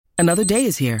Another day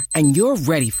is here, and you're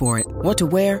ready for it. What to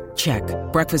wear? Check.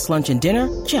 Breakfast, lunch, and dinner?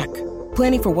 Check.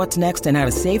 Planning for what's next and how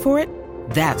to save for it?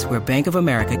 That's where Bank of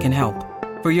America can help.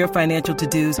 For your financial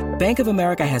to-dos, Bank of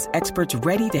America has experts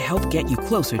ready to help get you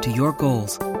closer to your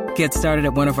goals. Get started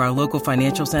at one of our local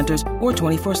financial centers or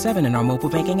 24/7 in our mobile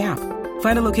banking app.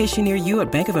 Find a location near you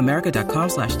at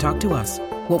bankofamerica.com/talktous.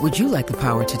 What would you like the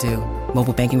power to do?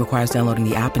 Mobile banking requires downloading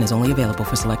the app and is only available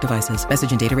for select devices.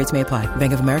 Message and data rates may apply.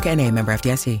 Bank of America N.A., member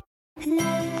FDIC.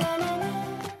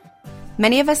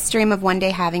 Many of us dream of one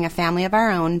day having a family of our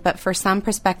own, but for some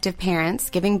prospective parents,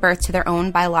 giving birth to their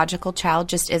own biological child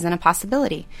just isn't a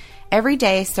possibility. Every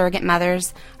day, surrogate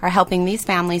mothers are helping these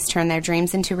families turn their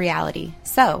dreams into reality.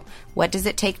 So, what does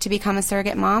it take to become a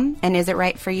surrogate mom, and is it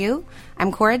right for you?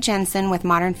 I'm Cora Jensen with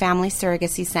Modern Family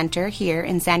Surrogacy Center here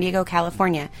in San Diego,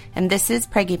 California, and this is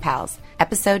Preggy Pals,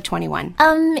 episode 21.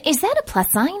 Is that a plus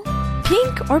sign?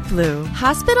 Pink or blue?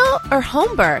 Hospital or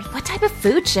home birth? What type of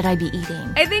food should I be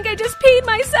eating? I think I just peed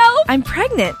myself. I'm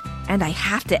pregnant, and I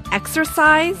have to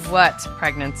exercise. What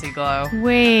pregnancy glow?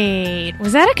 Wait,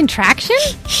 was that a contraction?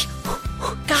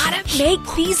 Gotta make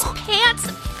these pants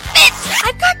fit.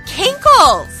 I've got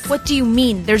kinkles. What do you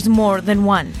mean there's more than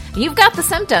one? You've got the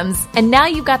symptoms, and now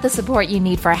you've got the support you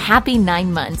need for a happy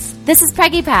 9 months. This is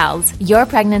Preggy Pals, your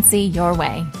pregnancy, your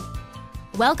way.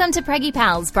 Welcome to Preggy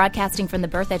Pals, broadcasting from the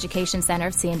Birth Education Center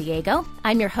of San Diego.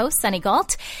 I'm your host, Sunny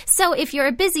Galt. So if you're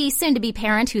a busy, soon-to-be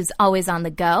parent who's always on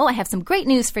the go, I have some great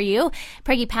news for you.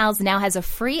 Preggy Pals now has a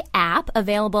free app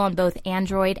available on both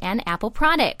Android and Apple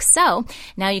products. So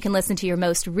now you can listen to your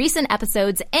most recent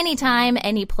episodes anytime,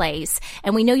 any place.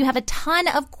 And we know you have a ton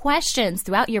of questions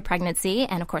throughout your pregnancy,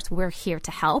 and of course, we're here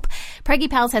to help. Preggy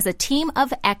Pals has a team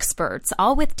of experts,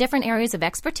 all with different areas of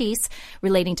expertise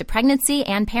relating to pregnancy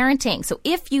and parenting. So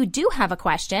if you do have a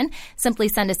question, simply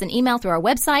send us an email through our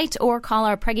website or call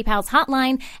our Preggy Pals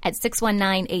hotline at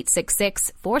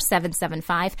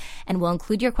 619-866-4775, and we'll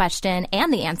include your question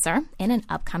and the answer in an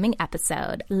upcoming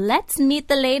episode. Let's meet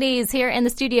the ladies here in the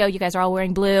studio. You guys are all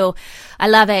wearing blue. I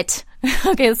love it.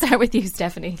 Okay, let's start with you,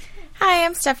 Stephanie. Hi,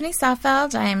 I'm Stephanie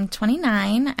Saalfeld. I'm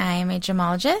 29. I'm a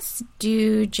gemologist,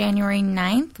 due January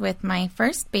 9th with my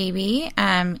first baby,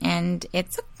 and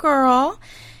it's a girl.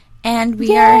 And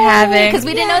we are having... Because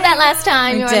we didn't know that last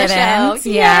time you were on the show.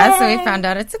 Yeah, so we found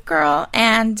out it's a girl,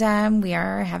 and we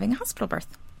are having a hospital birth.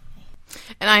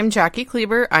 And I'm Jackie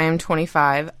Kleber. I am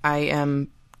 25. I am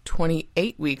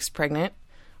 28 weeks pregnant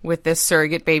with this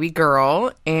surrogate baby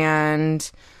girl, and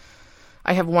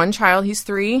I have one child. He's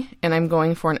 3, and I'm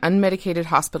going for an unmedicated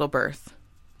hospital birth.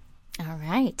 All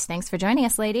right. Thanks for joining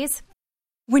us, ladies.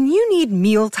 When you need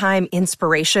mealtime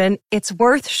inspiration, it's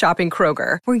worth shopping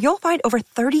Kroger, where you'll find over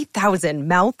 30,000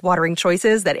 mouth-watering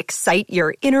choices that excite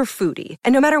your inner foodie.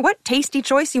 And no matter what tasty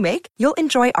choice you make, you'll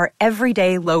enjoy our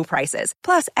everyday low prices,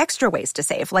 plus extra ways to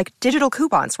save, like digital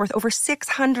coupons worth over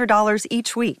 $600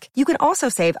 each week. You can also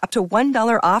save up to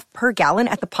 $1 off per gallon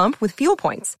at the pump with fuel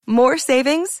points. More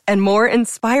savings and more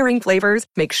inspiring flavors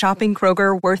make shopping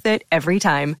Kroger worth it every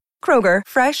time. Kroger,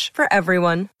 fresh for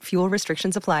everyone. Fuel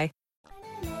restrictions apply.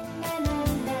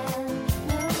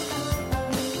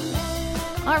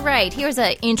 All right, here's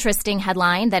an interesting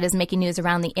headline that is making news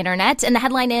around the internet. And the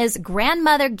headline is,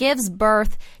 Grandmother Gives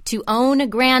Birth to Own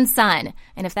Grandson.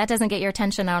 And if that doesn't get your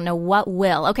attention, I don't know what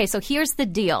will. Okay, so here's the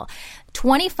deal.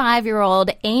 25-year-old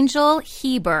Angel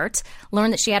Hebert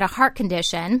learned that she had a heart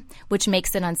condition, which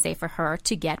makes it unsafe for her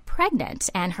to get pregnant.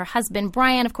 And her husband,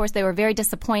 Brian, of course, they were very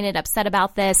disappointed, upset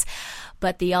about this.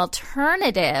 But the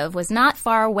alternative was not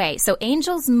far away. So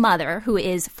Angel's mother, who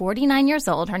is 49 years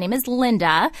old, her name is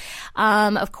Linda,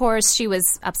 of course, she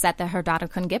was upset that her daughter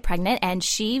couldn't get pregnant, and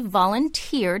she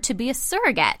volunteered to be a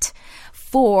surrogate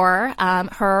for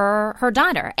her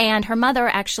daughter. And her mother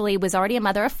actually was already a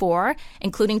mother of 4,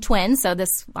 including twins. So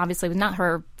this obviously was not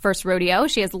her first rodeo.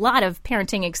 She has a lot of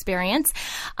parenting experience. So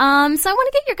I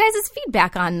want to get your guys'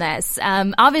 feedback on this.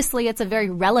 Obviously, it's a very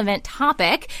relevant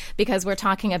topic because we're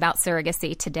talking about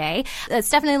surrogacy today.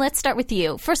 Stephanie, let's start with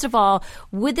you. First of all,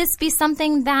 would this be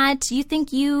something that you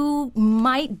think you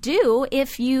might do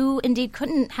if you indeed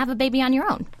couldn't have a baby on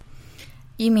your own?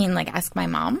 You mean like ask my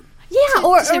mom? Yeah,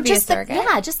 or just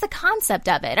the concept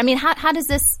of it. I mean, how does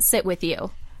this sit with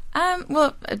you?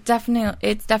 Well, it's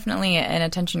definitely an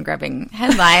attention-grabbing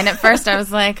headline. At first, I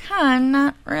was like, I'm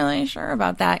not really sure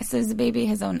about that. So is the baby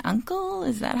his own uncle?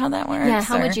 Is that how that works? Yeah,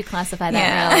 how would you classify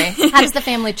that, really? How does the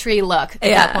family tree look at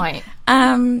that point?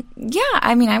 Yeah,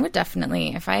 I mean, I would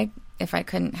definitely, if I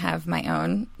couldn't have my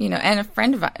own, and a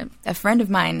friend of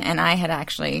mine and I had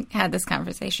actually had this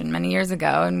conversation many years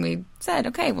ago, and we said,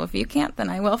 okay, well, if you can't, then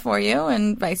I will for you,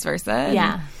 and vice versa.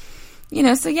 Yeah.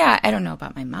 So yeah, I don't know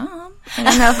about my mom.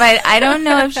 I don't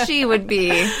know if she would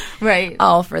be Right.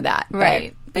 all for that.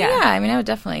 Right. But yeah, I mean, I would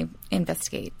definitely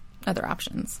investigate other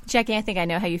options. Jackie, I think I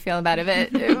know how you feel about it.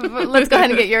 Let's go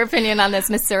ahead and get your opinion on this,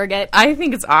 Miss Surrogate. I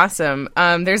think it's awesome.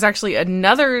 There's actually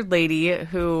another lady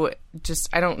who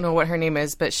I don't know what her name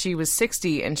is, but she was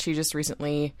 60 and she just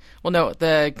recently,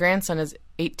 the grandson is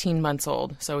 18 months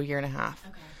old, so a year and a half.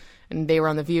 Okay. And they were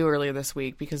on The View earlier this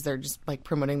week because they're just like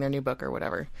promoting their new book or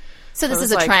whatever. So this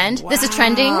is a trend? Wow. This is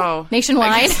trending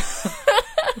nationwide?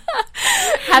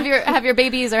 Have your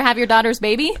babies or have your daughter's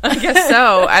baby? I guess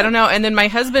so. I don't know. And then my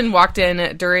husband walked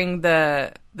in during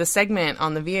the segment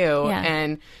on The View,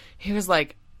 and he was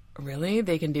like, "Really?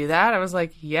 They can do that?" I was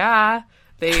like, "Yeah,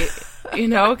 they,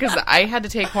 because I had to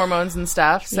take hormones and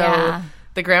stuff. So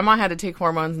the grandma had to take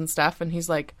hormones and stuff, and he's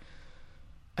like,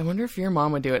 I wonder if your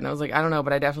mom would do it." And I was like, I don't know,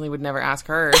 but I definitely would never ask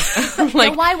her.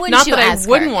 Like, why wouldn't not you that ask I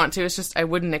wouldn't her? want to. It's just I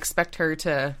wouldn't expect her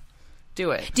to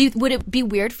do it. Would it be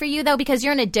weird for you though, because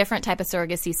you're in a different type of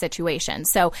surrogacy situation?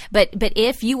 So, but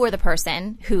if you were the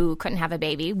person who couldn't have a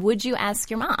baby, would you ask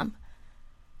your mom?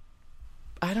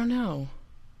 I don't know.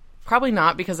 Probably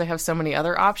not, because I have so many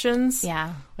other options.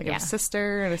 Yeah. Like I have a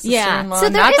sister and a sister-in-law. So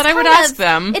not that I would ask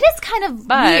them. It is kind of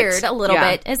weird a little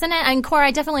bit, isn't it? And Cora,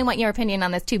 I definitely want your opinion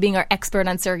on this too, being our expert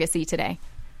on surrogacy today.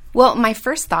 Well, my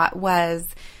first thought was,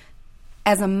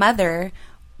 as a mother,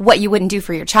 what you wouldn't do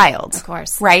for your child. Of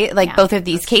course. Right? Like both of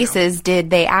these cases, did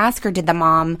they ask or did the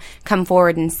mom come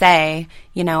forward and say,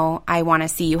 I want to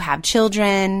see you have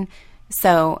children?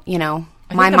 So,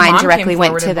 my mind directly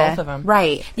went to both of them.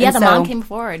 Right. Yeah, and the mom came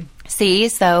forward. See,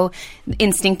 so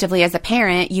instinctively as a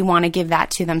parent, you want to give that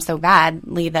to them so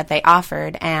badly that they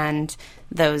offered, and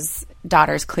those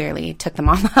daughters clearly took the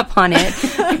mom up on it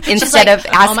instead of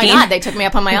asking. Oh my God, they took me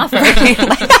up on my offer. I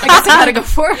guess I gotta go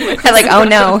forward. They're like, oh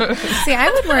no. See, I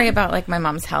would worry about like my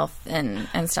mom's health and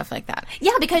stuff like that.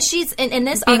 Yeah, because she's in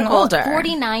this being article, older.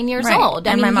 49 years Right. old.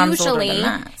 And I mean, my mom's usually, older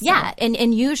than that, so. yeah,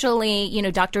 and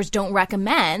usually, doctors don't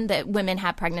recommend that women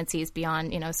have pregnancies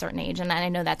beyond a certain age, and I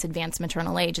know that's advanced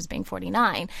maternal age as being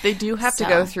 49. They do have to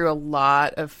go through a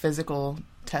lot of physical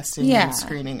testing and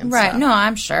screening and right. stuff. No,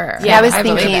 I'm sure. Yeah, I was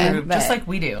believe thinking it, just like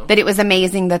we do. that it was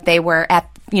amazing that they were at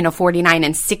 49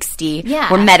 and 60 Yeah.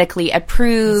 were medically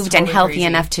approved That's totally and healthy crazy.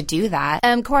 enough to do that.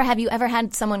 Cora, have you ever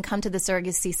had someone come to the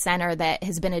surrogacy center that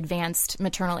has been advanced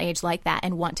maternal age like that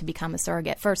and want to become a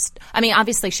surrogate? First, I mean,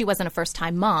 obviously she wasn't a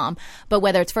first-time mom, but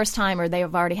whether it's first time or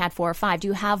they've already had 4 or 5, do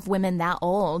you have women that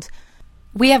old?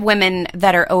 We have women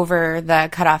that are over the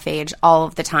cutoff age all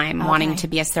of the time wanting to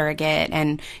be a surrogate.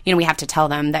 And, we have to tell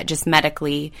them that just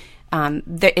medically,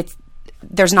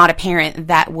 there's not a parent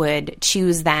that would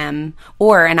choose them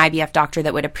or an IVF doctor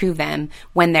that would approve them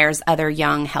when there's other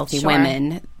young, healthy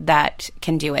women that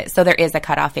can do it. So there is a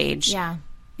cutoff age. Yeah.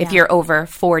 If you're over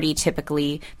 40,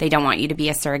 typically, they don't want you to be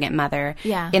a surrogate mother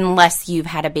unless you've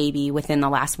had a baby within the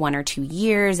last 1 or 2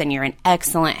 years and you're in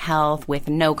excellent health with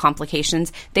no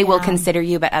complications. They will consider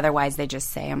you, but otherwise they just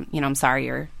say, I'm sorry,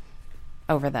 you're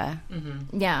over the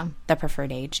the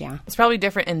preferred age. Yeah, It's probably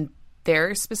different in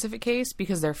their specific case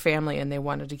because they're family and they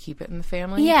wanted to keep it in the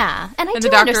family. Yeah, and the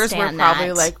doctors were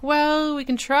probably like, well, we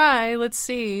can try. Let's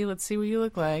see what you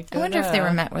look like. I wonder if they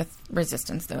were met with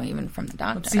resistance, though, even from the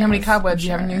doctor. See how many cobwebs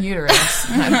you have in your uterus.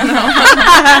 I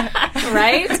don't know.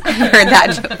 Right? I heard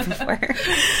that joke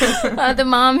before. The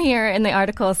mom here in the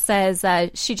article says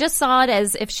she just saw it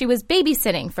as if she was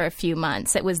babysitting for a few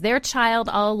months. It was their child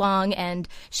all along, and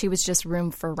she was just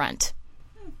room for rent.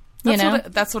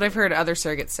 That's what I've heard other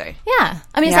surrogates say. Yeah.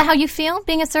 I mean, is that how you feel,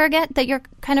 being a surrogate, that you're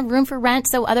kind of room for rent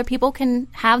so other people can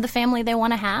have the family they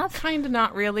want to have? Kind of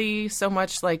not really so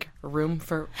much like room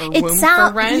for rent.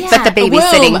 Yeah. But the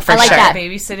babysitting womb, for I like sure. that.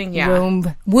 Babysitting, yeah.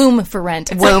 Womb for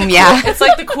rent. Womb, yeah. It's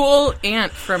like the cool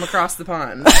aunt from across the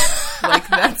pond. Like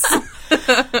that's...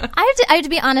 I have to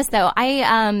be honest, though.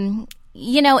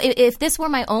 If this were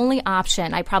my only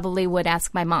option, I probably would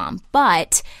ask my mom.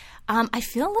 But... I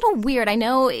feel a little weird. I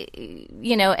know,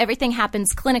 everything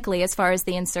happens clinically as far as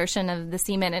the insertion of the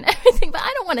semen and everything, but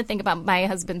I don't want to think about my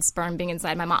husband's sperm being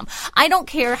inside my mom. I don't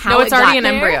care how. No, it's already an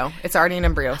there. embryo. It's already an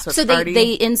embryo. So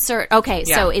they insert. Okay,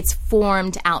 Yeah. so it's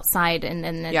formed outside and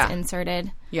then it's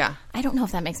inserted. Yeah. I don't know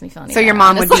if that makes me feel any So your better,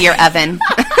 mom would honestly. be your oven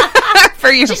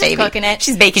for your She's baby. just cooking it.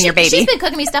 She's baking your baby. She's been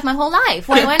cooking me stuff my whole life.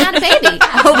 Why not a baby?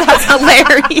 Oh, that's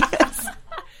hilarious.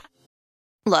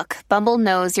 Look, Bumble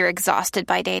knows you're exhausted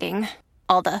by dating.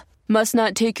 All the must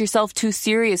not take yourself too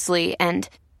seriously and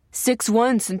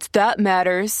 6'1" since that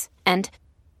matters. And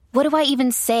what do I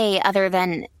even say other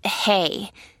than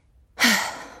hey?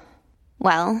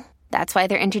 Well, that's why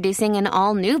they're introducing an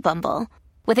all-new Bumble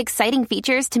With exciting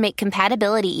features to make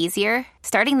compatibility easier,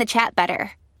 starting the chat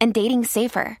better, and dating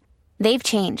safer. They've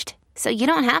changed, so you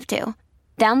don't have to.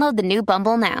 Download the new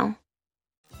Bumble now.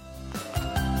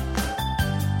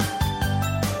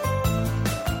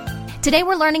 Today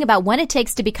we're learning about what it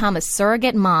takes to become a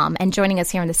surrogate mom, and joining us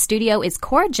here in the studio is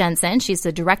Cora Jensen. She's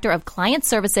the Director of Client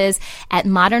Services at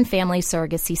Modern Family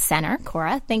Surrogacy Center.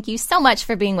 Cora, thank you so much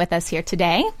for being with us here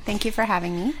today. Thank you for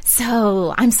having me.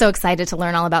 So I'm so excited to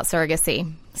learn all about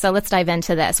surrogacy. So let's dive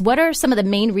into this. What are some of the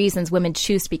main reasons women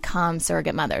choose to become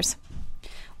surrogate mothers?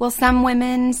 Well, some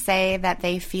women say that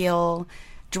they feel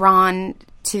drawn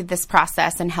to this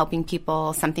process and helping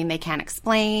people something they can't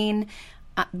explain.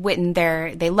 When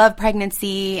they love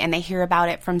pregnancy and they hear about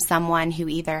it from someone who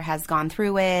either has gone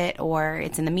through it or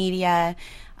it's in the media.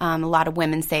 A lot of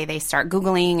women say they start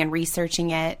Googling and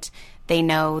researching it. They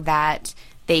know that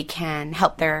they can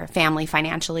help their family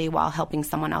financially while helping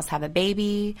someone else have a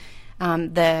baby.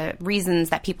 The reasons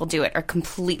that people do it are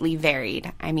completely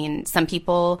varied. I mean, some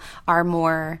people are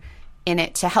more in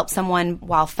it to help someone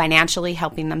while financially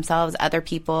helping themselves. Other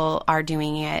people are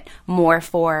doing it more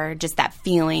for just that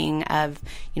feeling of,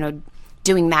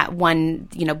 doing that one,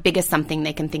 biggest something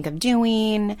they can think of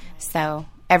doing. So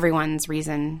everyone's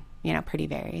reason, pretty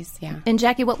varies. Yeah. And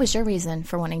Jackie, what was your reason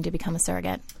for wanting to become a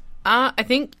surrogate? I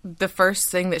think the first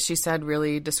thing that she said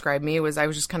really described me was I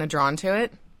was just kind of drawn to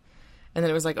it. And then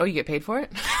it was like, oh, you get paid for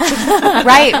it?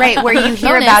 Right. Where you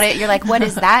hear about it, you're like, what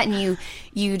is that? And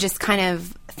you just kind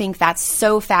of think that's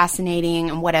so fascinating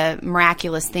and what a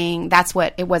miraculous thing. That's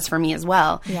what it was for me as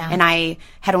well. Yeah. And I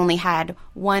had only had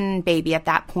one baby at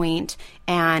that point,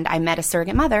 and I met a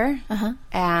surrogate mother,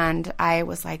 and I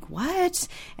was like, what?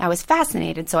 And I was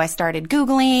fascinated. So I started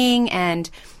Googling, and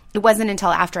it wasn't until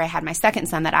after I had my second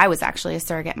son that I was actually a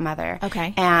surrogate mother.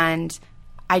 Okay. And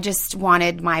I just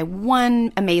wanted my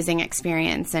one amazing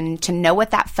experience and to know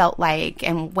what that felt like.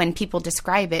 And when people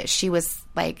describe it, she was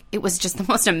like, it was just the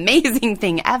most amazing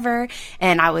thing ever.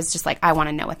 And I was just like, I want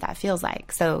to know what that feels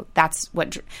like. So that's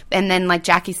what, and then like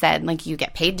Jackie said, like you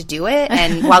get paid to do it.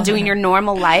 And while doing your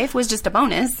normal life was just a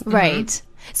bonus. Right. Mm-hmm.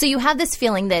 So you have this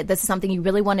feeling that this is something you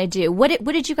really want to do. What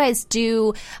did you guys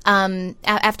do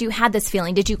after you had this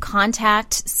feeling? Did you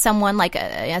contact someone like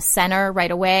a center right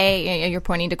away? You're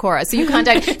pointing to Cora. So you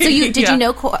contacted. So did you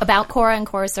know about Cora and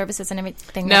Cora's services and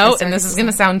everything? No, and this is going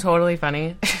to sound totally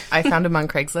funny. I found him on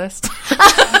Craigslist.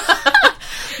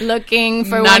 Looking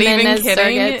for Not women even as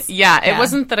kidding. surrogates. Yeah, it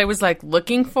wasn't that I was like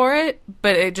looking for it,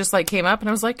 but it just like came up, and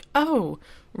I was like, oh.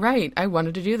 Right, I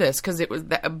wanted to do this because it was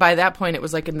by that point it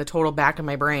was like in the total back of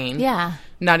my brain. Yeah,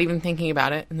 not even thinking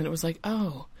about it, and then it was like,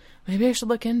 oh, maybe I should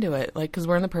look into it. Like, because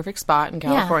we're in the perfect spot in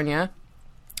California.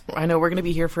 Yeah. I know we're going to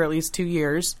be here for at least 2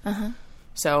 years.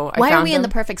 So why are we in the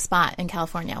perfect spot in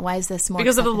California? Why is this more?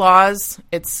 Because of the laws,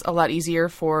 it's a lot easier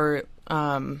for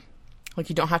like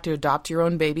you don't have to adopt your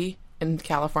own baby in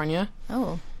California.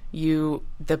 Oh.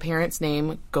 The parent's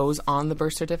name goes on the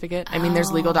birth certificate. I mean,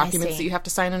 there's legal documents that you have to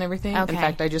sign and everything. Okay. In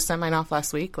fact, I just sent mine off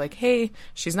last week. Like, hey,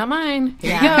 she's not mine.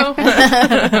 Here you go.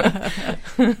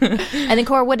 And then,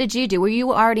 Cora, what did you do? Were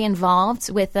you already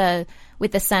involved with the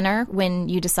center when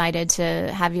you decided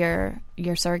to have your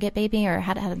surrogate baby, or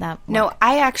how did that work? No,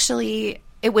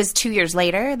 it was 2 years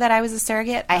later that I was a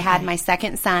surrogate. I had my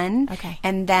second son. Okay.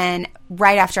 And then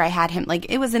right after I had him,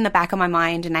 like it was in the back of my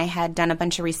mind, and I had done a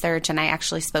bunch of research, and I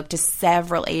actually spoke to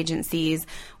several agencies,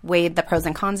 weighed the pros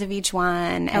and cons of each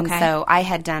one. And so I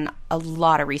had done a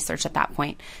lot of research at that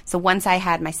point. So once I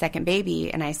had my second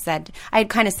baby, and I had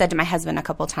kind of said to my husband a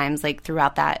couple times, like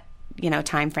throughout that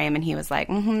time frame, and he was like,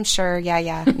 sure,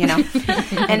 yeah,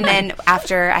 And then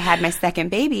after I had my second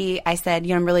baby, I said,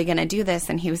 I'm really going to do this.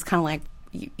 And he was kind of like,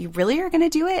 you really are going to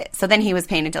do it? So then he was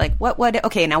paying attention, like,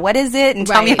 okay, now what is it? And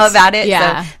tell me all about it.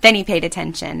 Yeah. So then he paid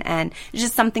attention. And it's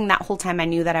just something that whole time I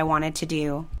knew that I wanted to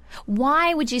do.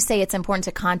 Why would you say it's important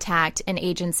to contact an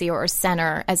agency or a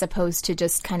center as opposed to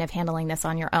just kind of handling this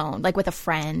on your own, like with a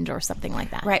friend or something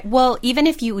like that? Right. Well, even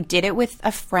if you did it with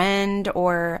a friend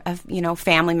or a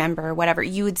family member or whatever,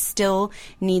 you would still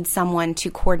need someone to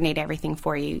coordinate everything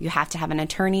for you. You have to have an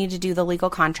attorney to do the legal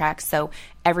contracts, so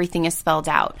everything is spelled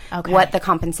out. Okay. What the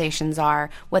compensations are,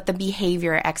 what the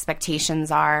behavior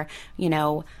expectations are,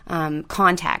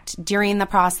 contact during the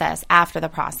process, after the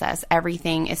process,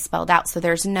 everything is spelled out. So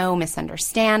there's no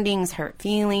misunderstandings, hurt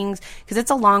feelings, because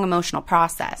it's a long emotional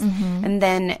process. Mm-hmm. And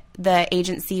then the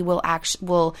agency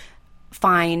will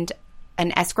find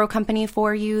an escrow company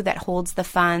for you that holds the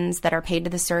funds that are paid to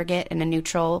the surrogate in a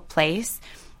neutral place,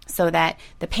 so that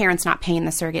the parent's not paying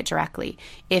the surrogate directly.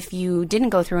 If you didn't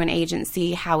go through an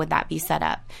agency, how would that be set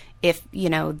up? if,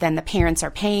 then the parents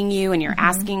are paying you and you're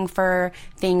asking for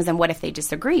things, and what if they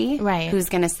disagree? Right. Who's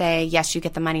going to say, yes, you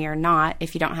get the money or not?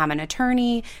 If you don't have an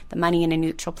attorney, the money in a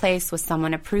neutral place with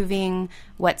someone approving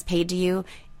what's paid to you,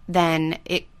 then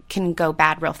it can go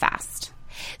bad real fast.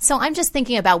 So I'm just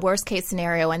thinking about worst case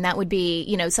scenario, and that would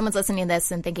be, someone's listening to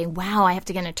this and thinking, wow, I have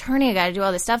to get an attorney. I got to do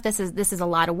all this stuff. This is a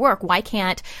lot of work. Why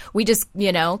can't we just,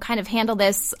 kind of handle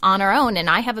this on our own? And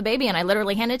I have a baby and I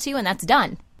literally hand it to you and that's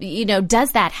done.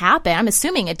 Does that happen? I'm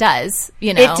assuming it does,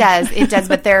 It does,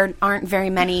 but there aren't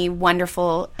very many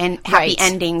wonderful and happy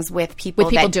endings with people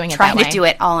that doing it try that to way. do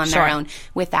it all on Sure. their own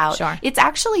without. Sure. It's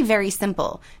actually very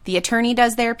simple. The attorney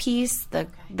does their piece,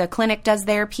 the clinic does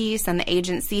their piece, and the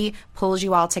agency pulls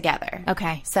you all together.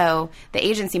 Okay. So the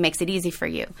agency makes it easy for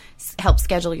you. Help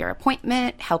schedule your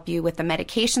appointment, help you with the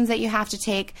medications that you have to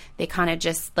take. They kind of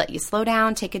just let you slow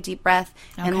down, take a deep breath,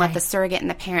 and let the surrogate and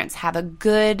the parents have a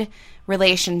good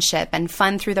relationship and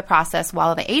fun through the process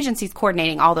while the agency's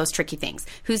coordinating all those tricky things.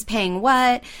 Who's paying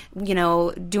what,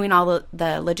 doing all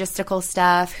the logistical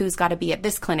stuff, who's got to be at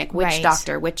this clinic, which Right.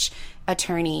 doctor, which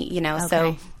attorney,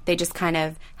 so they just kind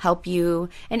of help you.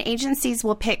 And agencies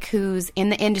will pick who's in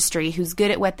the industry, who's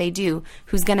good at what they do,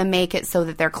 who's going to make it so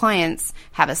that their clients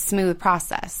have a smooth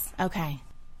process. Okay.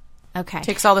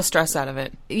 Takes all the stress out of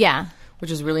it. Yeah. Which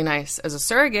is really nice as a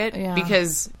surrogate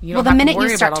because you Well, don't the have minute to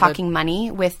worry you start about all talking money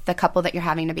with the couple that you're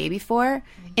having a baby for,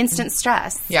 instant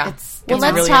stress. Yeah. Well, It's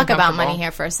let's really talk about uncomfortable. money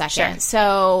here for a second. Sure.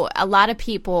 So a lot of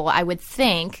people, I would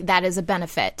think, that is a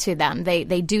benefit to them. They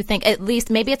do think, at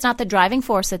least, maybe it's not the driving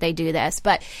force that they do this,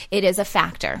 but it is a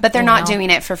factor. But they're not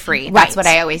doing it for free. That's what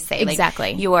I always say.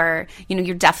 Exactly. Like,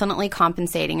 you're definitely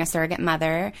compensating a surrogate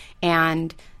mother.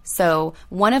 And so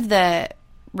one of the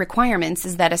requirements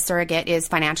is that a surrogate is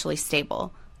financially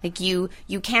stable. Like you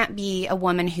can't be a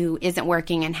woman who isn't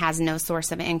working and has no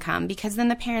source of income, because then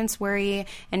the parents worry.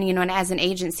 And, and as an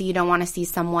agency, you don't want to see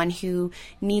someone who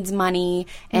needs money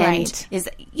and Right. is,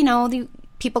 the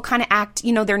people kind of act,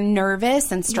 they're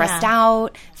nervous and stressed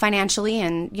out financially,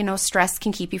 and, stress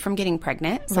can keep you from getting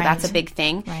pregnant. So that's a big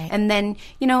thing. Right. And then,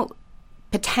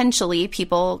 potentially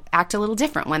people act a little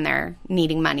different when they're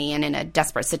needing money and in a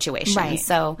desperate situation. Right.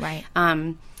 So Right.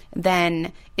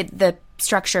 then the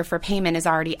structure for payment is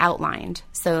already outlined.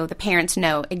 So the parents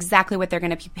know exactly what they're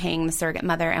going to be paying the surrogate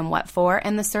mother and what for,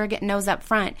 and the surrogate knows up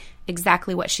front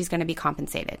exactly what she's going to be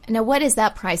compensated. Now, what is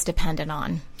that price dependent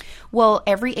on? Well,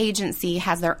 every agency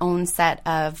has their own set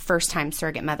of first-time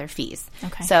surrogate mother fees.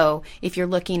 Okay. So if you're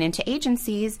looking into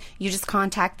agencies, you just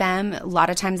contact them. A lot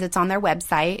of times it's on their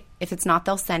website. If it's not,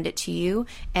 they'll send it to you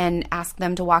and ask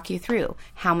them to walk you through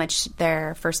how much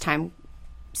their first-time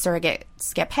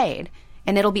surrogates get paid.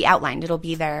 And it'll be outlined. It'll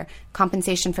be their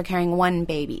compensation for carrying one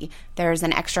baby. There's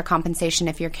an extra compensation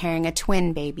if you're carrying a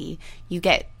twin baby. You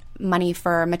get money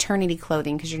for maternity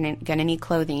clothing because you're going to need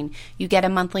clothing. You get a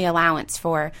monthly allowance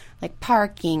for like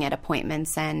parking at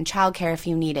appointments and childcare if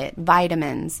you need it,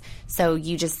 vitamins. So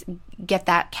you just get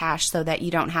that cash so that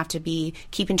you don't have to be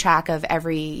keeping track of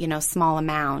every, small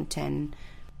amount. And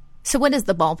So what is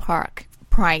the ballpark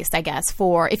price, I guess,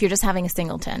 for if you're just having a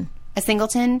singleton? a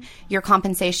singleton, your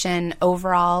compensation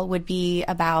overall would be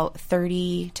about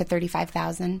 $30,000 to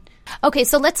 $35,000. Okay,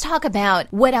 so let's talk about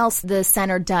what else the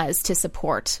center does to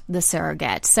support the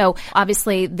surrogate. So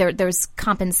obviously there's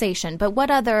compensation, but what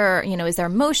other, is there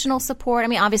emotional support? I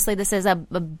mean, obviously this is a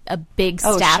big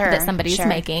step that somebody's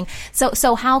making.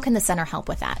 So how can the center help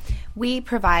with that? We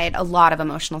provide a lot of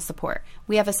emotional support.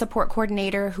 We have a support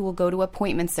coordinator who will go to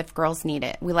appointments if girls need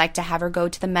it. We like to have her go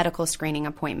to the medical screening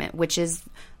appointment, which is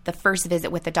the first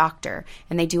visit with the doctor,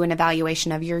 and they do an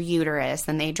evaluation of your uterus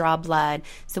and they draw blood.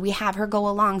 So we have her go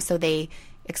along so they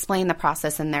explain the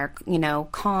process and they're,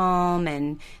 calm,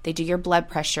 and they do your blood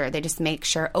pressure. They just make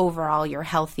sure overall you're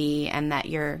healthy and that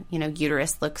your,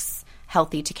 uterus looks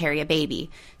healthy to carry a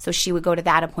baby. So she would go to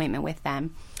that appointment with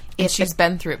them. And she's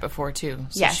been through it before, too.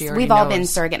 So yes, she already we've all knows. been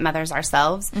surrogate mothers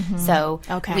ourselves. So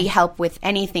we help with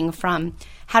anything from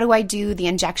how do I do the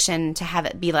injection to have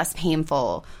it be less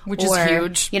painful? Which is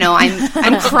huge.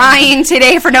 I'm crying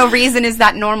today for no reason. Is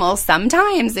that normal?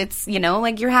 Sometimes it's,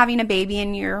 like you're having a baby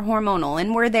and you're hormonal,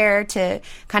 and we're there to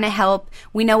kind of help.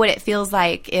 We know what it feels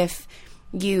like if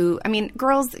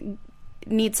girls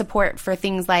need support for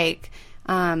things like,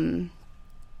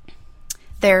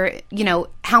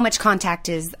 how much contact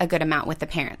is a good amount with the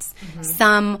parents.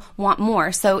 Some want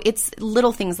more. So it's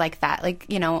little things like that. Like,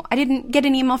 I didn't get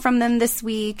an email from them this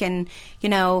week, and,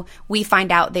 we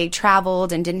find out they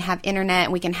traveled and didn't have internet,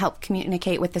 and we can help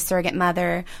communicate with the surrogate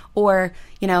mother. Or,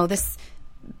 this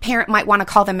parent might want to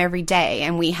call them every day,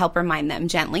 and we help remind them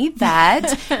gently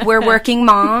that we're working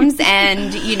moms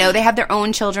and, you know, they have their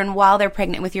own children while they're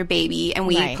pregnant with your baby, and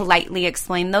we politely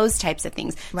explain those types of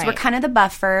things. So we're kind of the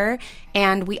buffer,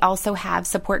 and we also have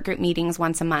support group meetings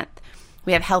once a month.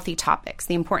 We have healthy topics,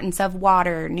 the importance of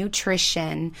water,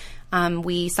 nutrition.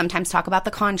 We sometimes talk about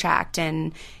the contract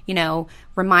and, you know,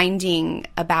 reminding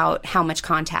about how much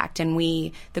contact. And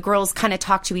the girls kind of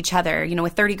talk to each other, you know,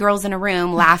 with 30 girls in a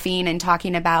room laughing and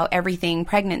talking about everything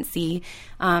pregnancy.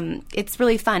 It's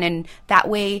really fun. And that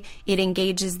way it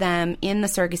engages them in the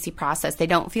surrogacy process. They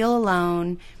don't feel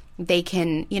alone. They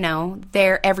can, you know,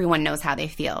 everyone knows how they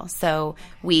feel. So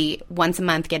we once a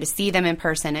month get to see them in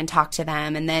person and talk to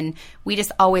them. And then we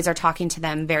just always are talking to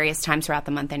them various times throughout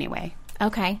the month anyway.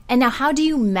 Okay. And now how do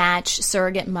you match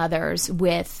surrogate mothers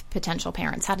with potential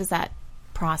parents? How does that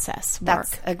process work?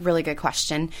 That's a really good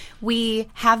question. We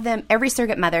have them, every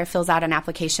surrogate mother fills out an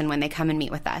application when they come and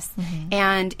meet with us.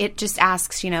 And it just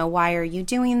asks, you know, why are you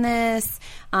doing this?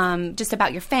 Just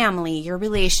about your family, your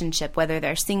relationship, whether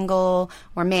they're single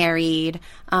or married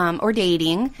or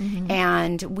dating.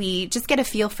 And we just get a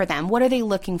feel for them. What are they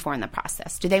looking for in the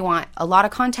process? Do they want a lot of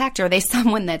contact, or are they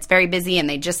someone that's very busy and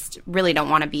they just really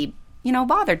don't want to be, you know,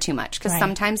 bothered too much? Because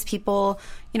sometimes people,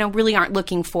 you know, really aren't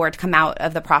looking for to come out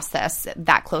of the process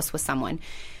that close with someone.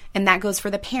 And that goes for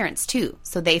the parents too.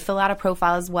 So they fill out a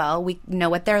profile as well. We know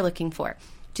what they're looking for.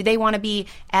 Do they want to be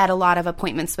at a lot of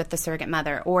appointments with the surrogate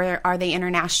mother, or are they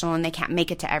international and they can't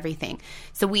make it to everything?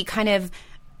 So we kind of,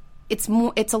 it's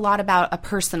a lot about a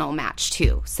personal match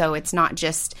too. So it's not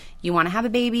just you want to have a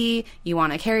baby, you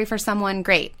want to carry for someone,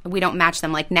 great. We don't match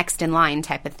them like next in line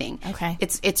type of thing. Okay.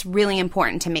 It's really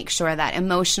important to make sure that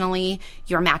emotionally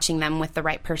you're matching them with the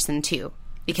right person too.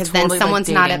 Because totally then someone's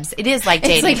like not upset. It is like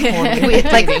dating.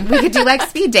 Totally we could do like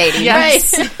speed dating.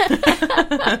 Yes.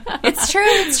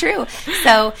 It's true.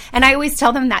 So, and I always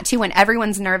tell them that too when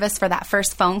everyone's nervous for that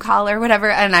first phone call or whatever.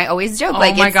 And I always joke, I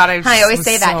always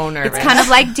say that. Nervous. It's kind of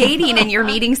like dating and you're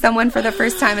meeting someone for the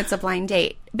first time. It's a blind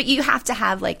date. But you have to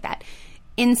have like that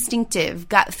instinctive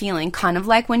gut feeling, kind of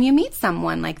like when you meet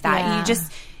someone like that. Yeah.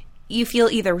 You feel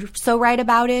either so right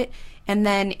about it, and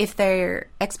then if their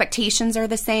expectations are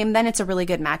the same, then it's a really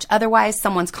good match. Otherwise,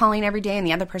 someone's calling every day and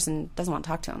the other person doesn't want to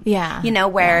talk to them. Yeah. You know,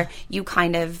 where you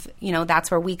kind of, you know, that's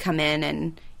where we come in,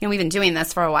 and, you know, we've been doing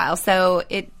this for a while. So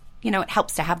it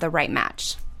helps to have the right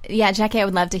match. Yeah, Jackie, I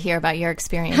would love to hear about your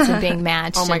experience of being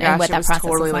matched. Oh my gosh, and what it that was process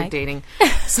totally was like dating.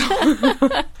 So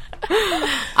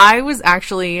I was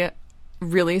actually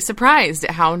really surprised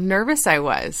at how nervous I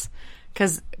was,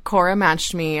 because Cora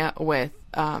matched me with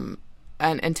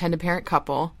an intended parent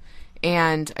couple,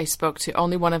 and I spoke to,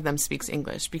 only one of them speaks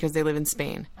English because they live in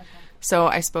Spain. Okay. So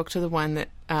I spoke to the one that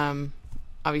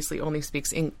obviously only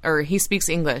speaks he speaks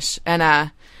English, and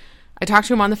I talked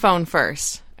to him on the phone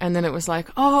first, and then it was like,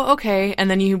 oh, okay, and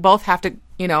then you both have to,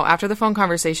 you know, after the phone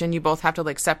conversation, you both have to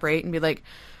like separate and be like,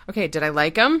 okay, did I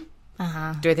like him?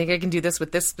 Do I think I can do this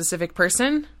with this specific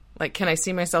person? Like, can I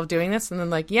see myself doing this? And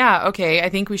then like, yeah, okay, I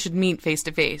think we should meet face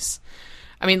to face.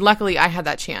 I mean, luckily I had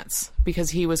that chance because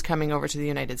he was coming over to the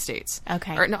United States.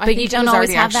 Okay. Or, no, but you don't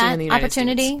always have that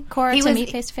opportunity, States. Cora, to meet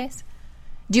face to face?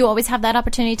 Do you always have that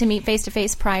opportunity to meet face to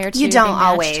face prior to You don't being matched?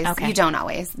 always. Okay. You don't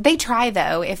always. They try,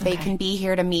 though, if they can be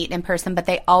here to meet in person, but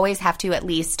they always have to at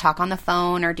least talk on the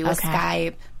phone or do a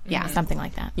Skype. Yeah. Something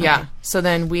like that. Yeah. Okay. So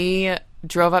then we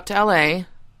drove up to L.A.,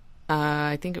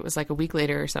 I think it was like a week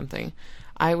later or something.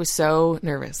 I was so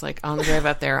nervous, like on the drive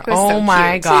up there. Oh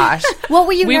my gosh. What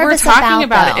were you nervous about? We were talking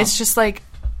about though? it. It's just like,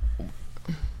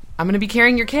 I'm going to be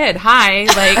carrying your kid. Hi.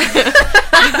 Like,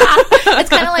 it's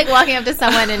kind of like walking up to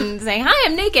someone and saying, hi,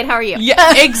 I'm naked. How are you?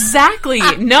 Yeah, exactly.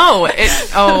 No.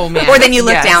 Oh man. Or then you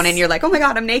look down and you're like, oh my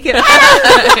God, I'm naked.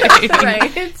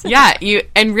 Right. Yeah.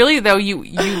 And really though, you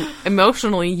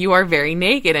emotionally, you are very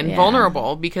naked and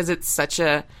vulnerable because it's such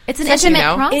an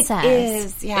intimate process. It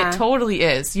is. Yeah. It totally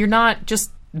is. You're not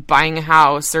just buying a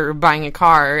house or buying a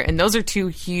car, and those are two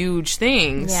huge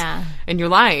things in your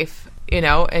life. You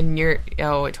know, and it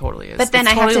totally is. But then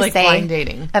it's I have totally to like say blind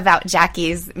dating. About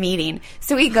Jackie's meeting.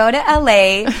 So we go to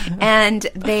LA and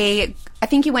I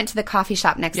think you went to the coffee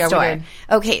shop next door. We did.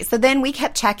 Okay, so then we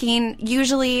kept checking.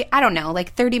 Usually, I don't know,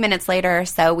 like 30 minutes later or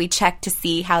so, we checked to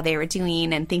see how they were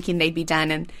doing and thinking they'd be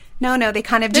done. And no, they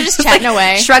kind of just chatting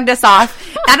away. Shrugged us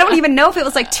off. I don't even know if it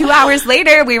was like 2 hours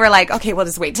later. We were like, okay, we'll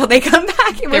just wait till they come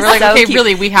back. They were like, okay,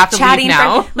 really, we have to leave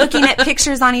now. Looking at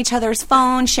pictures on each other's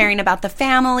phone, sharing about the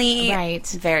family. Right.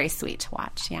 Very sweet to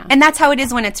watch, yeah. And that's how it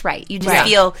is when it's right. You just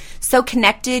feel so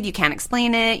connected. You can't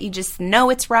explain it. You just know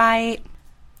it's right.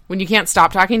 When you can't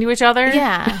stop talking to each other?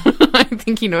 Yeah.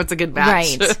 think you know it's a good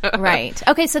match. Right.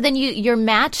 Okay, so then you're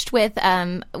matched with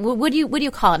what do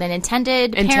you call it? An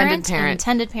intended parent? An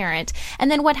intended parent. And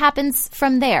then what happens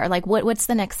from there? Like what's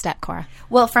the next step, Cora?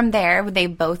 Well, from there, they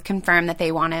both confirm that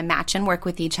they want to match and work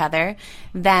with each other.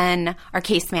 Then our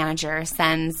case manager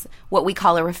sends what we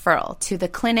call a referral to the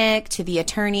clinic, to the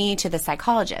attorney, to the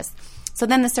psychologist. So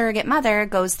then the surrogate mother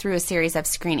goes through a series of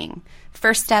screening.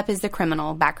 First step is the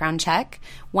criminal background check.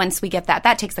 Once we get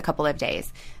that takes a couple of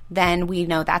days. Then we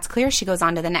know that's clear. She goes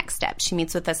on to the next step. She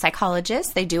meets with the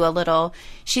psychologist. They do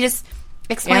she just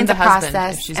explains the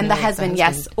process. And the husband,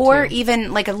 yes. Or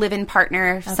even like a live-in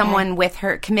partner, someone with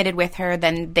her, committed with her,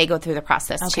 then they go through the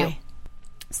process too.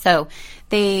 So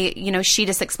she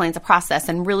just explains the process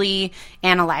and really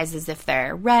analyzes if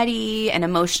they're ready and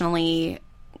emotionally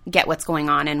get what's going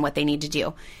on and what they need to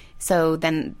do. So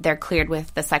then they're cleared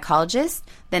with the psychologist.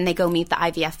 Then they go meet the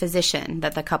IVF physician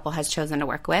that the couple has chosen to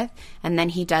work with. And then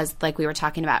he does, like we were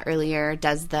talking about earlier,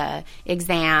 does the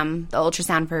exam, the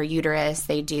ultrasound for her uterus.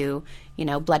 They do,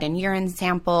 blood and urine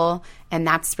sample. And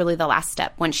that's really the last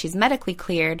step. Once she's medically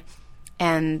cleared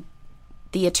and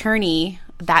the attorney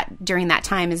that during that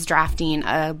time is drafting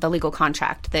the legal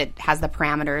contract that has the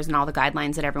parameters and all the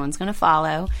guidelines that everyone's going to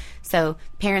follow. So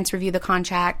parents review the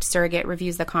contract, surrogate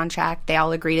reviews the contract, they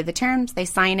all agree to the terms, they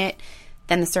sign it.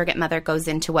 Then the surrogate mother goes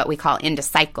into what we call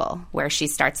cycle, where she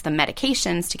starts the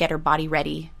medications to get her body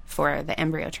ready for the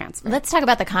embryo transfer. Let's talk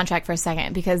about the contract for a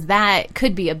second, because that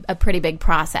could be a pretty big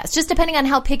process, just depending on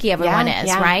how picky everyone is,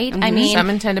 right? Mm-hmm. I mean, some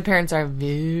intended parents are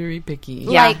very picky.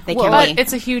 Yeah, they can but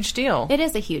it's a huge deal. It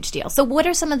is a huge deal. So what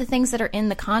are some of the things that are in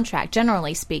the contract,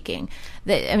 generally speaking?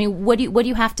 What do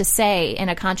you have to say in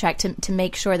a contract to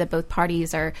make sure that both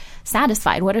parties are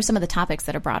satisfied? What are some of the topics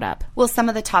that are brought up? Well, some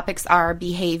of the topics are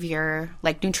behavior,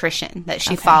 like nutrition, that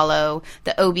she follow,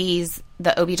 the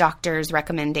OB doctor's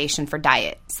recommendation for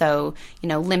diet. So,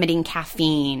 limiting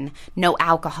caffeine, no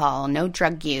alcohol, no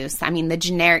drug use. I mean, the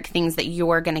generic things that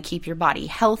you're going to keep your body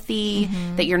healthy,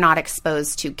 that you're not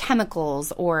exposed to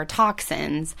chemicals or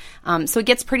toxins. So it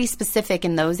gets pretty specific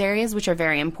in those areas, which are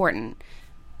very important.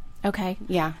 Okay.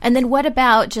 Yeah. And then what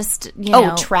about just,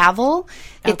 travel.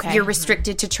 You're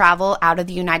restricted to travel out of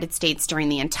the United States during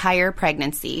the entire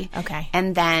pregnancy. Okay.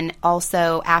 And then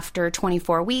also after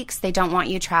 24 weeks, they don't want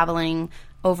you traveling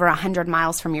over 100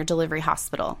 miles from your delivery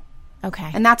hospital.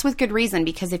 Okay. And that's with good reason,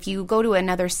 because if you go to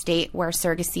another state where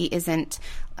surrogacy isn't,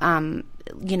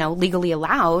 legally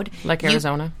allowed. Like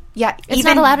Arizona? Yeah. It's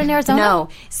not allowed in Arizona? No.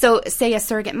 So say a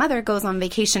surrogate mother goes on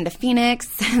vacation to Phoenix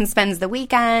and spends the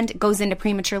weekend, goes into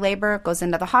premature labor, goes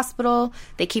into the hospital,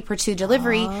 they keep her to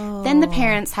delivery, then the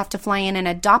parents have to fly in and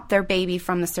adopt their baby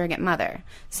from the surrogate mother.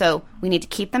 So we need to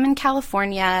keep them in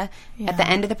California at the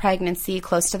end of the pregnancy,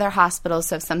 close to their hospital,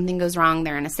 so if something goes wrong,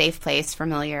 they're in a safe place,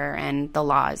 familiar, and the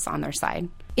law is on their side.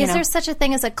 Is there such a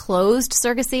thing as a closed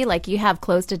surrogacy? Like you have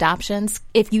closed adoptions?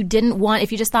 If you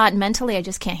just thought mentally, I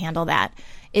just can't handle that.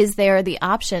 Is there the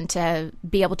option to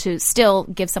be able to still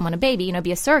give someone a baby,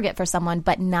 be a surrogate for someone,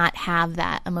 but not have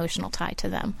that emotional tie to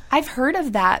them? I've heard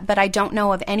of that, but I don't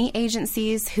know of any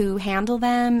agencies who handle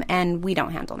them, and we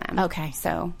don't handle them. Okay.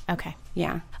 So, okay.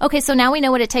 Yeah. Okay, so now we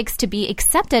know what it takes to be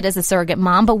accepted as a surrogate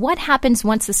mom, but what happens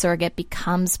once the surrogate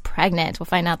becomes pregnant? We'll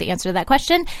find out the answer to that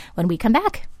question when we come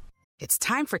back. It's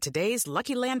time for today's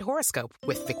Lucky Land horoscope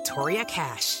with Victoria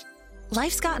Cash.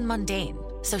 Life's gotten mundane,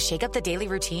 so shake up the daily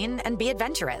routine and be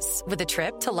adventurous with a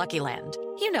trip to Lucky Land.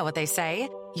 You know what they say,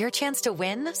 your chance to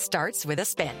win starts with a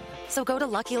spin. So go to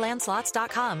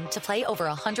LuckyLandSlots.com to play over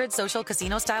 100 social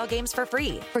casino-style games for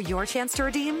free for your chance to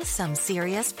redeem some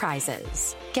serious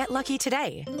prizes. Get lucky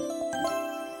today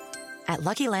at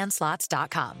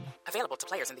LuckyLandSlots.com. Available to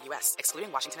players in the U.S.,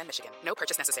 excluding Washington and Michigan. No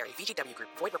purchase necessary. VGW Group.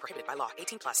 Void where prohibited by law.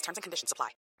 18+. Terms and conditions apply.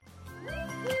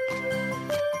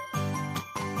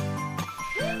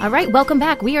 All right, welcome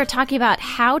back. We are talking about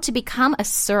how to become a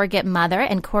surrogate mother,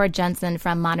 and Cora Jensen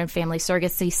from Modern Family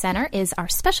Surrogacy Center is our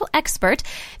special expert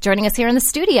joining us here in the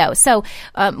studio. So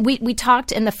we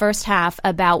talked in the first half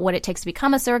about what it takes to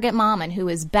become a surrogate mom and who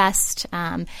is best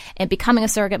and becoming a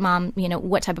surrogate mom,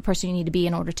 what type of person you need to be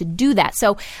in order to do that.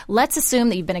 So let's assume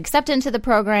that you've been accepted into the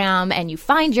program and you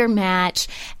find your match,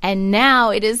 and now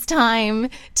it is time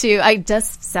to, I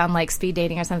just sound like speed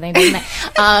dating or something, doesn't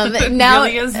it? Now,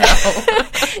 really is, though.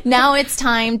 Now it's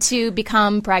time to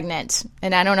become pregnant.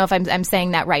 And I don't know if I'm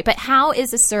saying that right. But how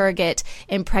is a surrogate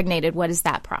impregnated? What is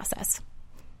that process?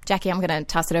 Jackie, I'm going to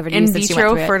toss it over to you. In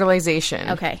vitro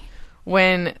fertilization. Okay.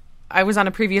 When I was on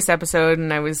a previous episode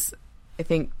and I was, I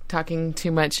think, talking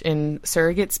too much in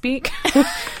surrogate speak,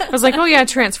 I was like, oh, yeah,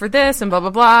 transfer this and blah,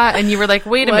 blah, blah. And you were like,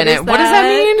 wait a minute. What does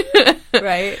that mean?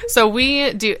 Right. So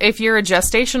we do, if you're a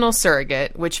gestational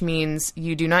surrogate, which means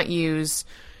you do not use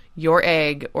your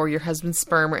egg or your husband's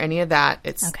sperm or any of that,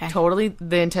 it's totally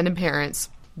the intended parents,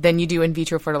 then you do in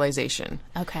vitro fertilization.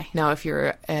 Okay. Now, if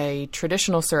you're a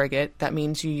traditional surrogate, that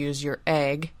means you use your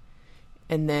egg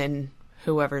and then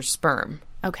whoever's sperm.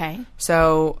 Okay.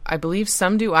 So I believe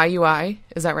some do IUI.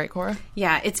 Is that right, Cora?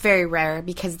 Yeah, it's very rare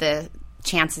because the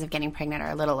chances of getting pregnant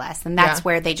are a little less. And that's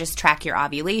where they just track your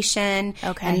ovulation.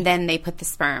 Okay. And then they put the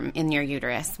sperm in your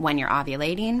uterus when you're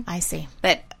ovulating. I see.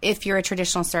 But if you're a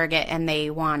traditional surrogate and they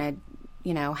want to,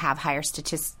 have higher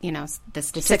the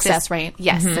success rate.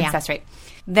 Yes, success rate.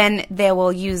 Then they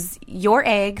will use your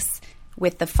eggs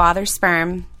with the father's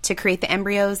sperm to create the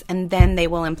embryos, and then they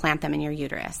will implant them in your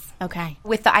uterus. Okay.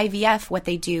 With the IVF, what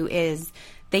they do is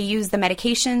they use the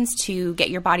medications to get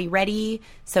your body ready,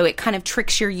 so it kind of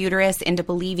tricks your uterus into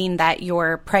believing that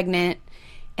you're pregnant,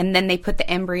 and then they put the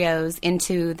embryos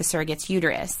into the surrogate's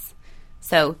uterus.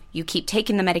 So you keep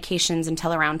taking the medications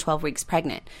until around 12 weeks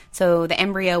pregnant. So the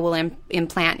embryo will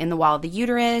implant in the wall of the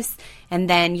uterus, and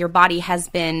then your body has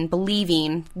been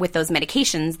believing with those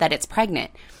medications that it's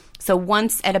pregnant. So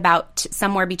once at about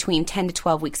somewhere between 10 to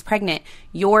 12 weeks pregnant,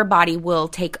 your body will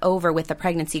take over with the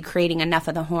pregnancy, creating enough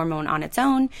of the hormone on its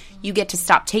own. You get to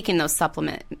stop taking those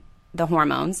the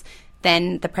hormones.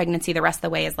 Then the pregnancy the rest of the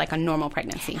way is like a normal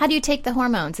pregnancy. How do you take the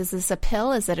hormones? Is this a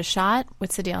pill? Is it a shot?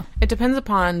 What's the deal? It depends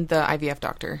upon the IVF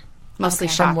doctor. Mostly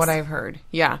shots. From what I've heard.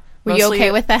 Yeah. Were you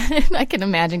okay with that? I can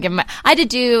imagine. I had to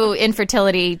do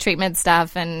infertility treatment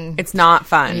stuff. And it's not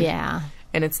fun. Yeah.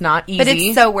 And it's not easy. But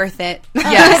it's so worth it.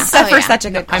 Yes. For such a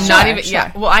good cause. I'm not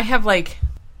even, Well, I have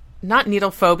not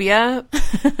needle phobia,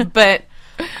 but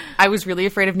I was really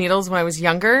afraid of needles when I was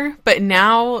younger. But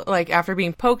now, after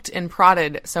being poked and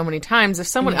prodded so many times, if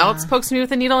someone else pokes me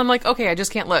with a needle, I'm like, okay, I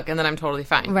just can't look. And then I'm totally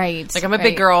fine. Right. I'm a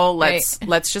big girl.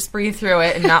 Let's just breathe through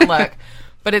it and not look.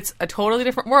 But it's a totally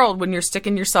different world when you're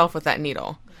sticking yourself with that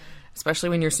needle. Especially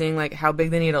when you're seeing how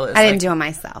big the needle is. I didn't do it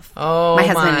myself. Oh, my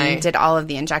husband did all of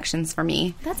the injections for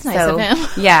me. That's nice of him.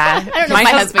 Yeah, I don't know if my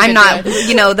husband. I'm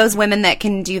not. Those women that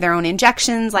can do their own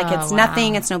injections, it's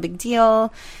nothing. It's no big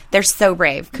deal. They're so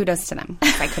brave. Kudos to them.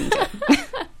 I couldn't do it.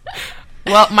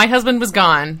 Well, my husband was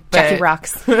gone. But Jackie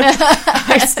rocks.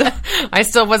 I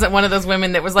still wasn't one of those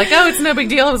women that was like, oh, it's no big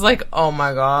deal. I was like, oh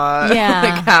my God.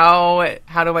 Yeah.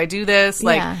 How do I do this?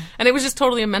 And it was just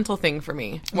totally a mental thing for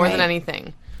me more than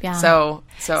anything. Yeah.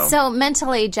 So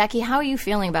mentally, Jackie, how are you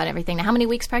feeling about everything? Now, how many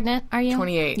weeks pregnant are you?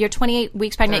 28. You're 28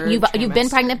 weeks pregnant. You've been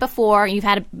pregnant before. You've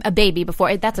had a baby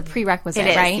before. That's a prerequisite,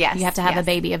 right? Yes. You have to have a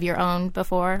baby of your own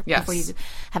before you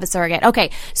have a surrogate. Okay.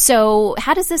 So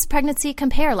how does this pregnancy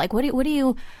compare? What is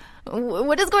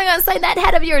going on inside that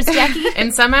head of yours, Jackie?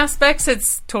 In some aspects,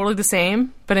 it's totally the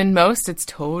same, but in most, it's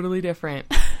totally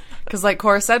different. Because like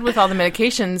Cora said, with all the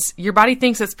medications, your body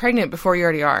thinks it's pregnant before you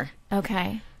already are.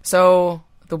 Okay. So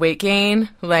the weight gain,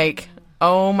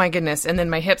 oh my goodness. And then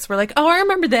my hips were like, oh, I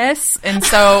remember this. And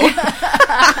so,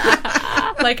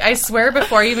 I swear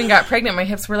before I even got pregnant, my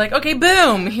hips were like, okay,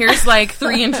 boom, here's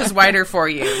 3 inches wider for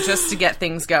you just to get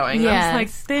things going. Yeah. I was like,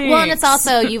 thanks. Well, and it's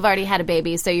also, you've already had a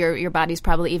baby, so your body's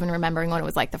probably even remembering what it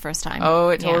was like the first time. Oh,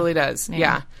 it totally does.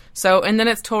 Yeah. So, and then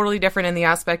it's totally different in the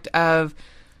aspect of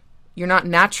you're not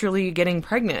naturally getting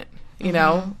pregnant, you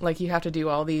know? You have to do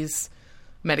all these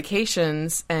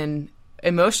medications, and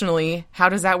emotionally, how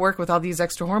does that work with all these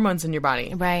extra hormones in your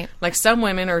body? Right. Some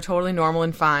women are totally normal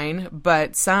and fine,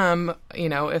 but some,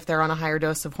 if they're on a higher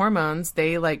dose of hormones,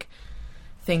 they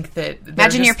think that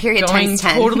imagine your period going times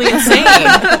 10. Totally insane.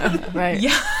 Right.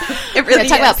 Yeah. It really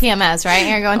talk about PMS, right?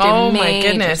 You're going through my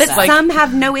goodness. But some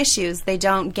have no issues. They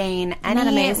don't gain any. Isn't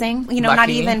that amazing? Not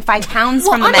even 5 pounds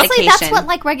from the honestly, medication. That's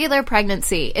what regular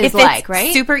pregnancy is if like, it's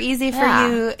right? Super easy for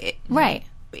you. Right.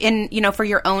 For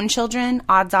your own children,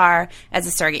 odds are, as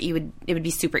a surrogate, it would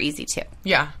be super easy too.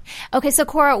 Yeah. Okay, so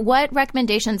Cora, what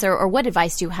recommendations or what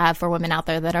advice do you have for women out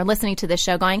there that are listening to this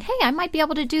show going, hey, I might be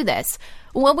able to do this?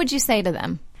 What would you say to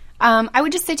them? I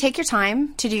would just say take your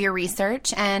time to do your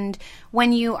research, and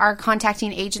when you are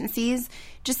contacting agencies,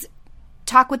 just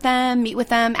talk with them, meet with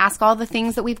them, ask all the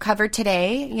things that we've covered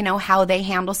today, how they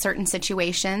handle certain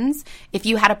situations. If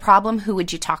you had a problem, who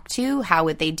would you talk to? How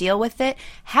would they deal with it?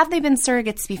 Have they been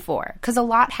surrogates before? Because a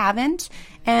lot haven't.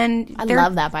 And I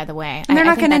love that, by the way. They're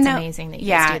not going to know. Amazing that you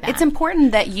guys do that. It's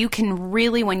important that you can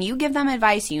really, when you give them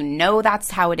advice,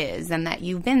 that's how it is, and that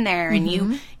you've been there, and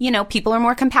people are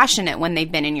more compassionate when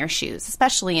they've been in your shoes,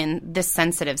 especially in this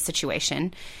sensitive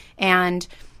situation. And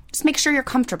just make sure you're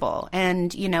comfortable.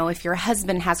 And, if your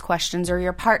husband has questions or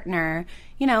your partner,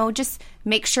 just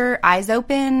make sure eyes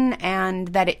open, and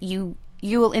that you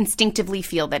you will instinctively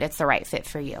feel that it's the right fit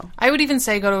for you. I would even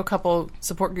say go to a couple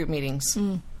support group meetings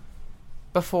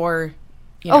before.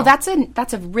 You know. Oh, that's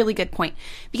a really good point,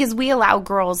 because we allow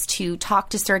girls to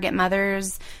talk to surrogate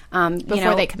mothers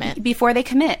before they commit. Before they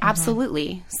commit,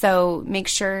 absolutely. So make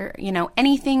sure,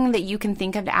 anything that you can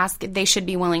think of to ask, they should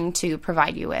be willing to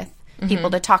provide you with.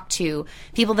 People to talk to,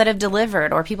 people that have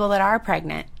delivered, or people that are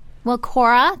pregnant. Well,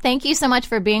 Cora, thank you so much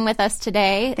for being with us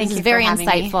today. Thank you. For very having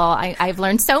insightful. Me. I've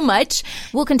learned so much.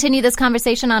 We'll continue this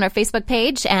conversation on our Facebook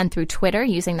page and through Twitter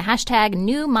using the hashtag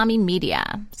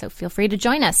 #NewMommyMedia. So feel free to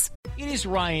join us. It is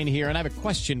Ryan here, and I have a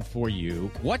question for you.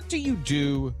 What do you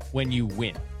do when you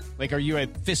win? Like, are you a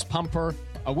fist pumper,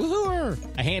 a woohooer,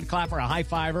 a hand clapper, a high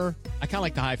fiver? I kind of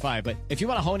like the high five, but if you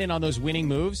want to hone in on those winning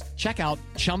moves, check out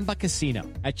Chumba Casino.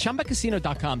 At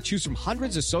ChumbaCasino.com, choose from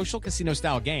hundreds of social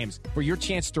casino-style games for your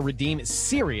chance to redeem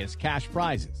serious cash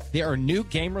prizes. There are new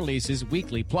game releases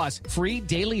weekly, plus free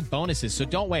daily bonuses, so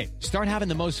don't wait. Start having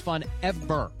the most fun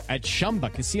ever at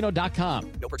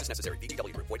ChumbaCasino.com. No purchase necessary.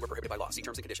 VGW Group. Void where prohibited by law. See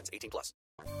terms and conditions. 18+.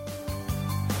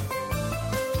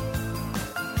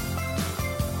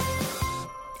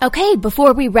 Okay,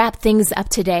 before we wrap things up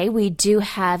today, we do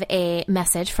have a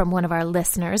message from one of our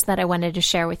listeners that I wanted to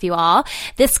share with you all.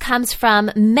 This comes from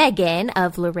Megan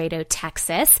of Laredo,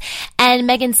 Texas. And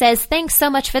Megan says, thanks so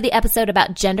much for the episode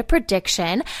about gender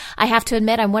prediction. I have to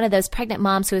admit, I'm one of those pregnant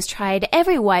moms who has tried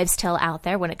every wives' tale out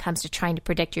there when it comes to trying to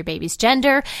predict your baby's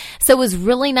gender. So it was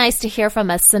really nice to hear from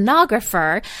a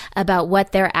sonographer about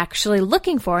what they're actually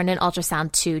looking for in an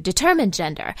ultrasound to determine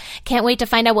gender. Can't wait to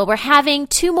find out what we're having.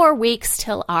 2 more weeks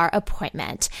till our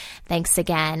appointment. Thanks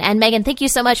again. And Megan, thank you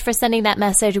so much for sending that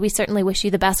message. We certainly wish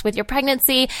you the best with your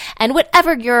pregnancy and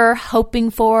whatever you're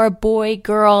hoping for, boy,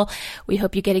 girl, we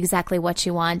hope you get exactly what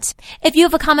you want. If you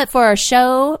have a comment for our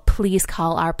show, please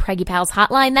call our Preggy Pals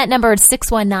hotline. That number is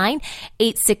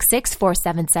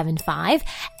 619-866-4775,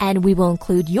 and we will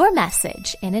include your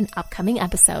message in an upcoming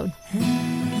episode.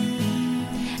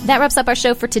 That wraps up our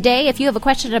show for today. If you have a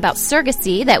question about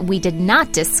surrogacy that we did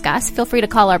not discuss, feel free to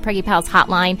call our Preggy Pals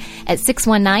hotline at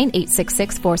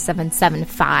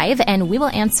 619-866-4775, and we will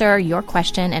answer your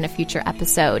question in a future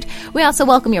episode. We also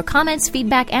welcome your comments,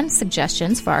 feedback, and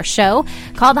suggestions for our show.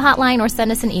 Call the hotline or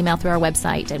send us an email through our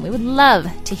website, and we would love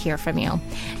to hear from you.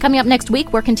 Coming up next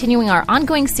week, we're continuing our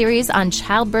ongoing series on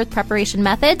childbirth preparation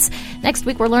methods. Next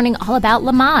week, we're learning all about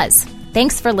Lamaze.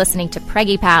 Thanks for listening to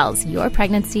Preggy Pals, your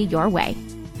pregnancy, your way.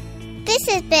 This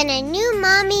has been a New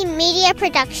Mommy Media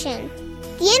production.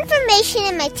 The information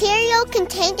and material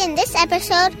contained in this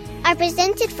episode are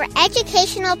presented for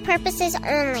educational purposes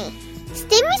only.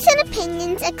 Statements and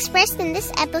opinions expressed in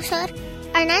this episode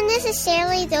are not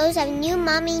necessarily those of New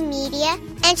Mommy Media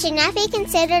and should not be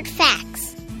considered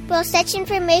facts. While such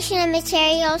information and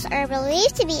materials are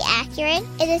believed to be accurate,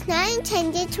 it is not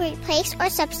intended to replace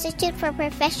or substitute for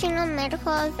professional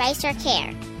medical advice or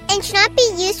care, and should not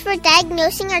be used for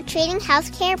diagnosing or treating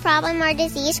healthcare problem or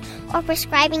disease or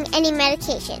prescribing any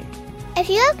medication. If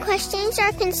you have questions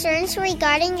or concerns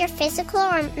regarding your physical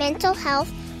or mental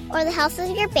health or the health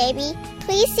of your baby,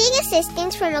 please seek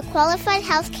assistance from a qualified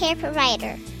healthcare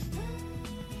provider.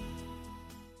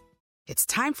 It's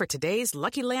time for today's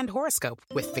Lucky Land horoscope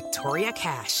with Victoria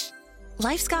Cash.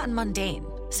 Life's gotten mundane,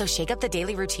 so shake up the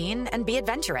daily routine and be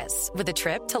adventurous with a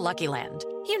trip to Lucky Land.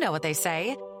 You know what they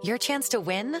say. Your chance to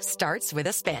win starts with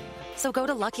a spin. So go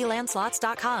to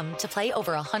LuckyLandSlots.com to play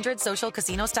over 100 social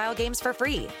casino-style games for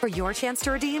free for your chance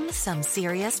to redeem some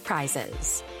serious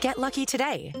prizes. Get lucky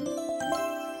today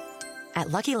at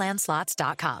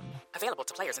LuckyLandSlots.com. Available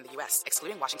to players in the U.S.,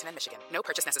 excluding Washington and Michigan. No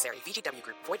purchase necessary. VGW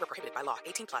Group. Void where prohibited by law.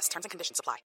 18+. Terms and conditions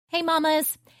apply. Hey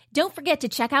mamas, don't forget to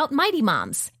check out Mighty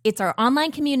Moms. It's our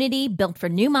online community built for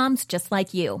new moms just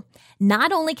like you.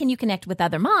 Not only can you connect with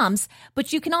other moms,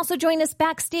 but you can also join us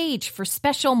backstage for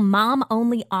special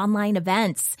mom-only online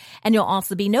events. And you'll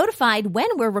also be notified when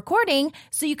we're recording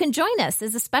so you can join us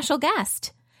as a special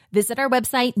guest. Visit our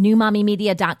website,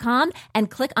 newmommymedia.com, and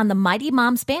click on the Mighty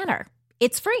Moms banner.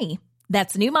 It's free.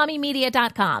 That's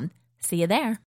newmommymedia.com. See you there.